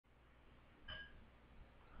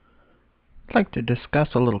I'd like to discuss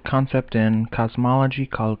a little concept in cosmology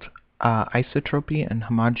called isotropy and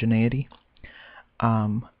homogeneity.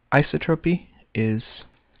 Isotropy is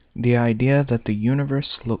the idea that the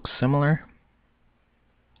universe looks similar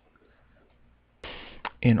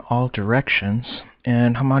in all directions,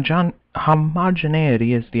 and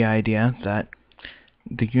homogeneity is the idea that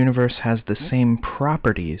the universe has the same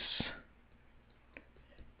properties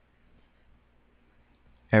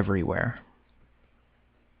everywhere.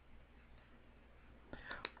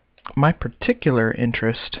 My particular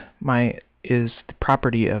interest is the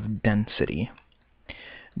property of density.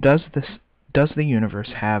 Does the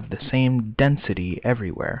universe have the same density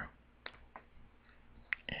everywhere?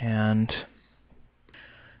 And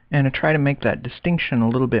to try to make that distinction a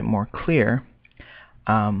little bit more clear,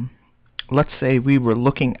 let's say we were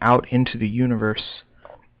looking out into the universe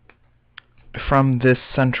from this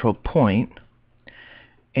central point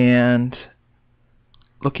and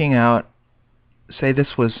looking out, say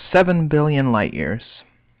this was 7 billion light years.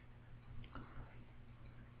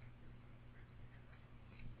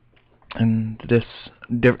 And this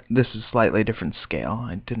is slightly different scale.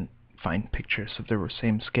 I didn't find pictures if they were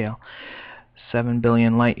same scale. 7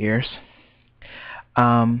 billion light years.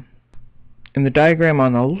 In the diagram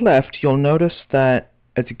on the left, you'll notice that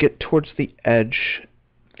as you get towards the edge,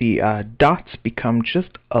 the dots become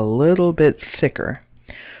just a little bit thicker.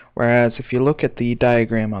 Whereas if you look at the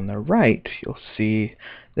diagram on the right, you'll see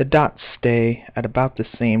the dots stay at about the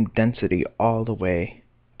same density all the way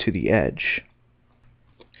to the edge.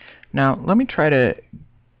 Now, let me try to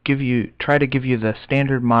give you the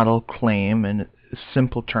standard model claim in as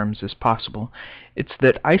simple terms as possible. It's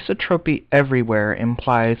that isotropy everywhere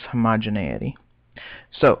implies homogeneity.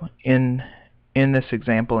 So, in this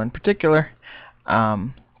example in particular,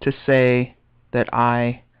 to say that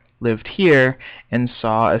I lived here and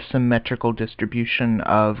saw a symmetrical distribution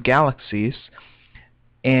of galaxies,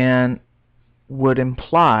 and would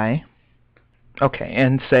imply, okay,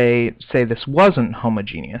 and say this wasn't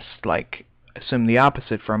homogeneous, like assume the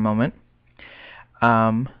opposite for a moment,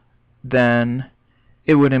 then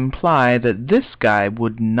it would imply that this guy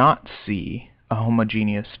would not see a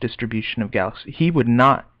homogeneous distribution of galaxies. He would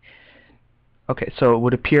not. Okay, so it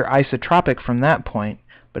would appear isotropic from that point,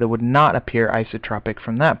 but it would not appear isotropic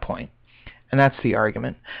from that point. And that's the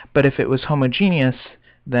argument. But if it was homogeneous,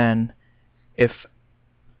 then this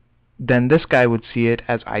guy would see it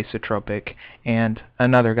as isotropic, and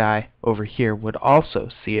another guy over here would also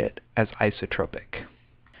see it as isotropic.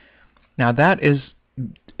 Now that is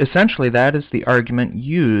essentially the argument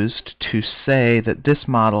used to say that this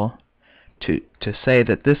model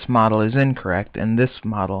is incorrect and this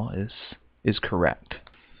model is correct.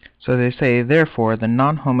 So they say, therefore, the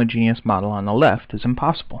non-homogeneous model on the left is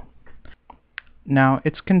impossible. Now,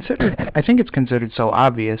 I think it's considered so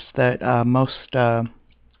obvious that most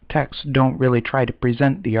texts don't really try to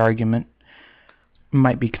present the argument. It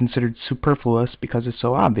might be considered superfluous because it's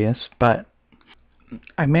so obvious, but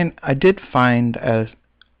I did find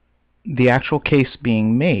the actual case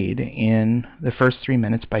being made in the first 3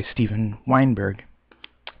 minutes by Steven Weinberg.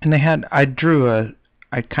 And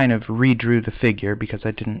I kind of redrew the figure because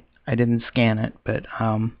I didn't scan it, but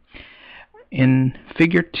in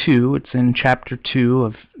figure 2, it's in chapter 2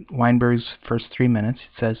 of Weinberg's first 3 minutes,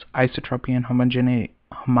 it says isotropy and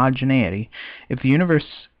homogeneity. If the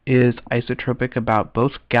universe is isotropic about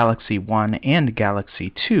both galaxy 1 and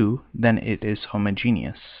galaxy 2, then it is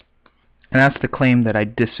homogeneous. And that's the claim that I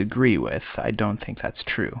disagree with. I don't think that's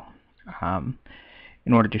true.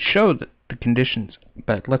 In order to show that the conditions,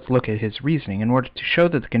 but let's look at his reasoning. In order to show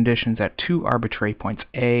that the conditions at two arbitrary points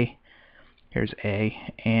A, here's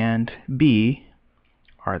A, and B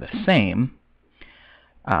are the same,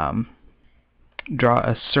 draw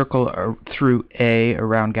a circle through A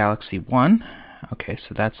around galaxy 1. Okay,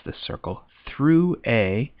 so that's the circle through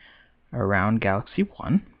A around galaxy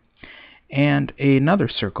 1. And another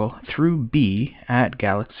circle through B at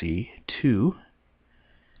galaxy 2.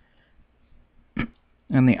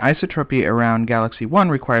 And the isotropy around galaxy 1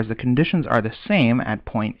 requires the conditions are the same at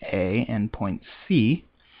point A and point C,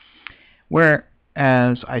 whereas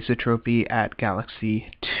isotropy at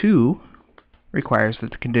galaxy 2 requires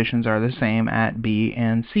that the conditions are the same at B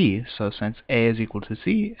and C. So since A is equal to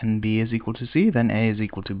C and B is equal to C, then A is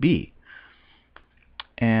equal to B.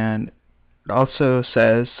 And it also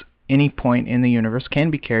says any point in the universe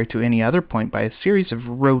can be carried to any other point by a series of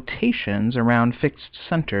rotations around fixed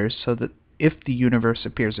centers, so that if the universe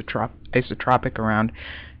appears isotropic around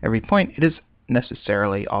every point, it is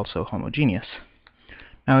necessarily also homogeneous.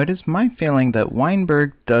 Now, it is my feeling that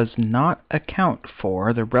Weinberg does not account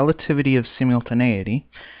for the relativity of simultaneity,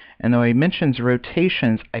 And though he mentions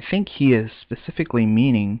rotations, I think he is specifically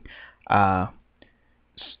meaning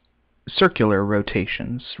circular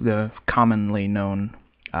rotations, the commonly known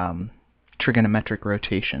trigonometric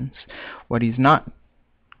rotations. What he's not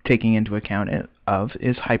taking into account of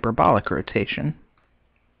is hyperbolic rotation.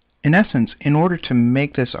 In essence, in order to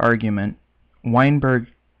make this argument, Weinberg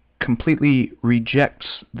completely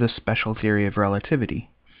rejects the special theory of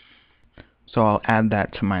relativity. So I'll add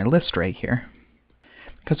that to my list right here.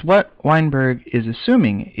 Because what Weinberg is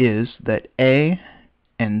assuming is that A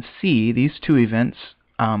and C, these two events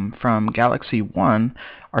from galaxy 1,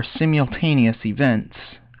 are simultaneous events,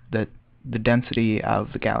 that the density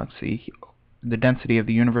of the galaxy, the density of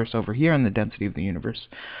the universe over here and the density of the universe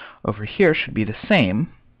over here should be the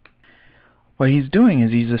same. What he's doing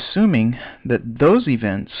is he's assuming that those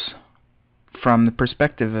events from the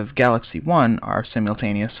perspective of galaxy 1 are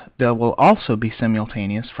simultaneous. They will also be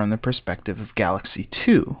simultaneous from the perspective of galaxy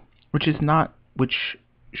 2, which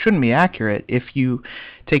shouldn't be accurate if you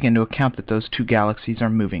take into account that those two galaxies are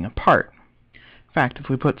moving apart. In fact, if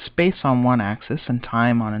we put space on one axis and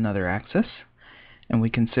time on another axis, and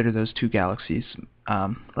we consider those two galaxies,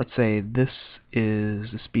 let's say this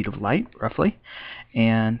is the speed of light, roughly,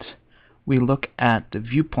 and we look at the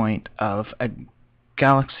viewpoint of a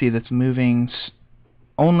galaxy that's moving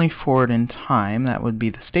only forward in time, that would be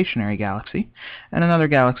the stationary galaxy, and another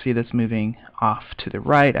galaxy that's moving off to the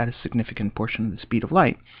right at a significant portion of the speed of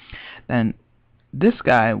light, then this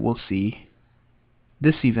guy will see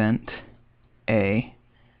this event A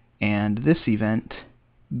and this event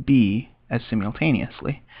B as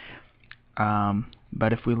simultaneously.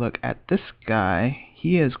 But if we look at this guy,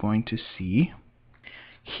 he is going to see,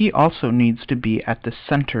 he also needs to be at the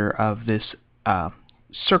center of this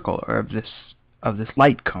circle, or of this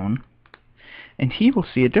light cone, and he will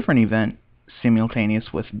see a different event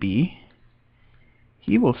simultaneous with B.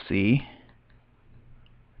 He will see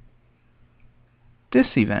this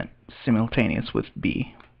event simultaneous with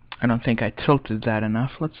B. I don't think I tilted that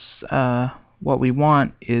enough. Let's what we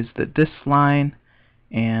want is that this line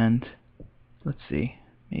and, let's see,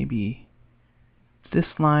 maybe this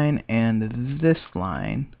line and this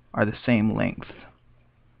line are the same length.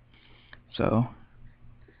 So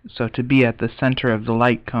to be at the center of the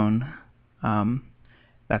light cone,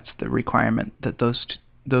 that's the requirement, that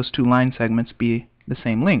those two line segments be the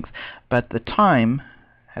same length. But the time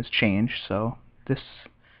has changed, so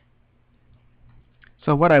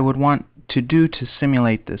what I would want to do to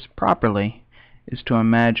simulate this properly is to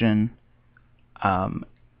imagine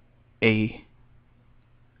a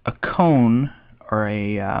cone,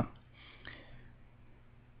 or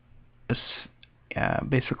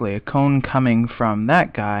basically a cone coming from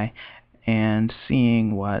that guy and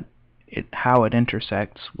seeing how it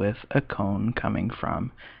intersects with a cone coming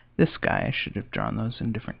from this guy. I should have drawn those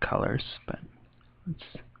in different colors, but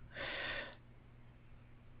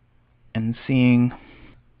and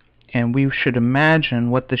we should imagine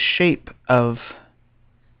what the shape of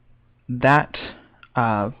that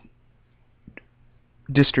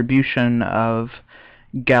distribution of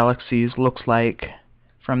galaxies looks like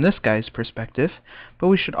from this guy's perspective, but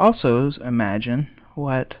we should also imagine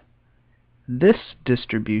what this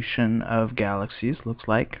distribution of galaxies looks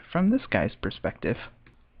like from this guy's perspective.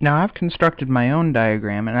 Now I've constructed my own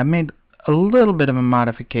diagram, and I've made a little bit of a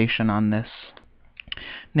modification on this,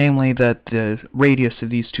 namely that the radius of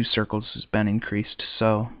these two circles has been increased.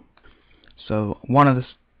 So one of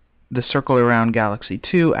the circle around galaxy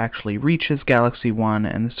 2 actually reaches galaxy 1,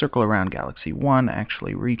 and the circle around galaxy 1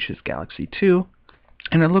 actually reaches galaxy 2.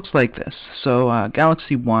 And it looks like this. So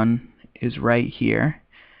galaxy 1 is right here,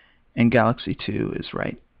 and galaxy 2 is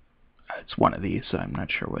right. It's one of these, so I'm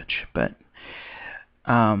not sure which. But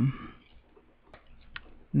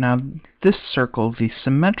now this circle, the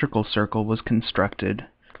symmetrical circle, was constructed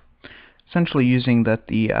essentially using that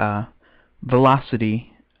the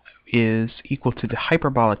velocity is equal to the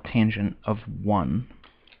hyperbolic tangent of 1.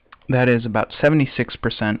 That is about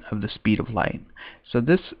 76% of the speed of light. So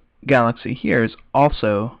this galaxy here is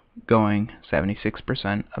also going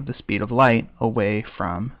 76% of the speed of light away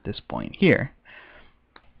from this point here.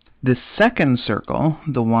 The second circle,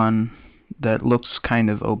 the one that looks kind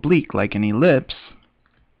of oblique like an ellipse,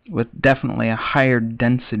 with definitely a higher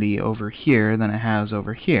density over here than it has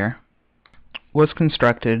over here, was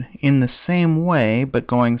constructed in the same way, but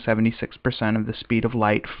going 76% of the speed of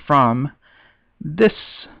light from this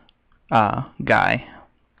guy.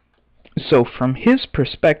 So from his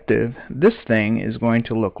perspective, this thing is going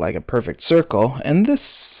to look like a perfect circle, and this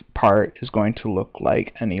part is going to look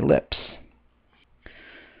like an ellipse.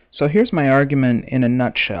 So here's my argument in a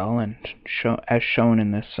nutshell, and as shown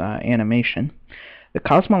in this animation. The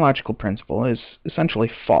cosmological principle is essentially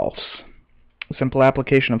false. A simple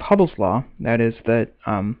application of Hubble's law, that is that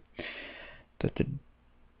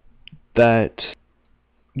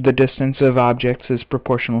the distance of objects is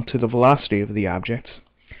proportional to the velocity of the objects,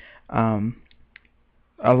 along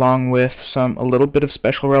with a little bit of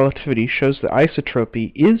special relativity, shows that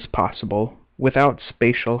isotropy is possible without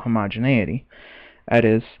spatial homogeneity. That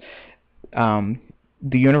is,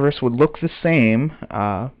 the universe would look the same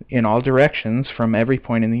in all directions from every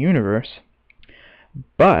point in the universe,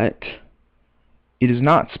 but it is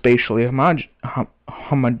not spatially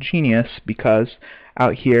homogeneous, because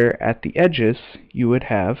out here at the edges you would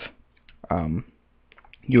have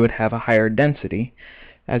a higher density.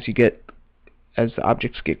 As the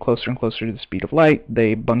objects get closer and closer to the speed of light,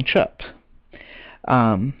 they bunch up.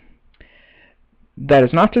 That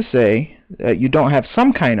is not to say that you don't have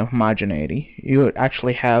some kind of homogeneity. You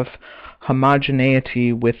actually have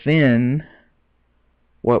homogeneity within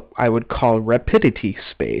what I would call rapidity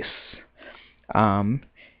space.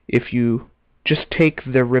 If you just take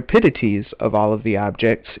the rapidities of all of the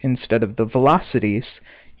objects instead of the velocities,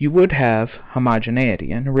 you would have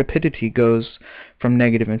homogeneity, and rapidity goes from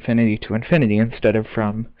negative infinity to infinity instead of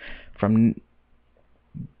from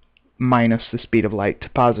minus the speed of light to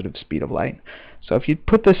positive speed of light. So if you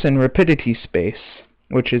put this in rapidity space,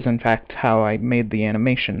 which is in fact how I made the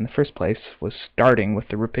animation in the first place, was starting with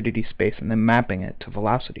the rapidity space and then mapping it to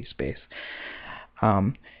velocity space,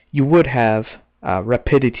 you would have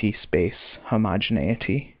rapidity space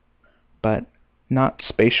homogeneity, but not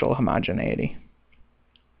spatial homogeneity.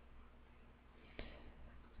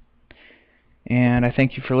 And I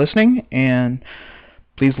thank you for listening, and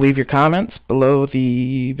please leave your comments below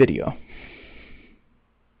the video.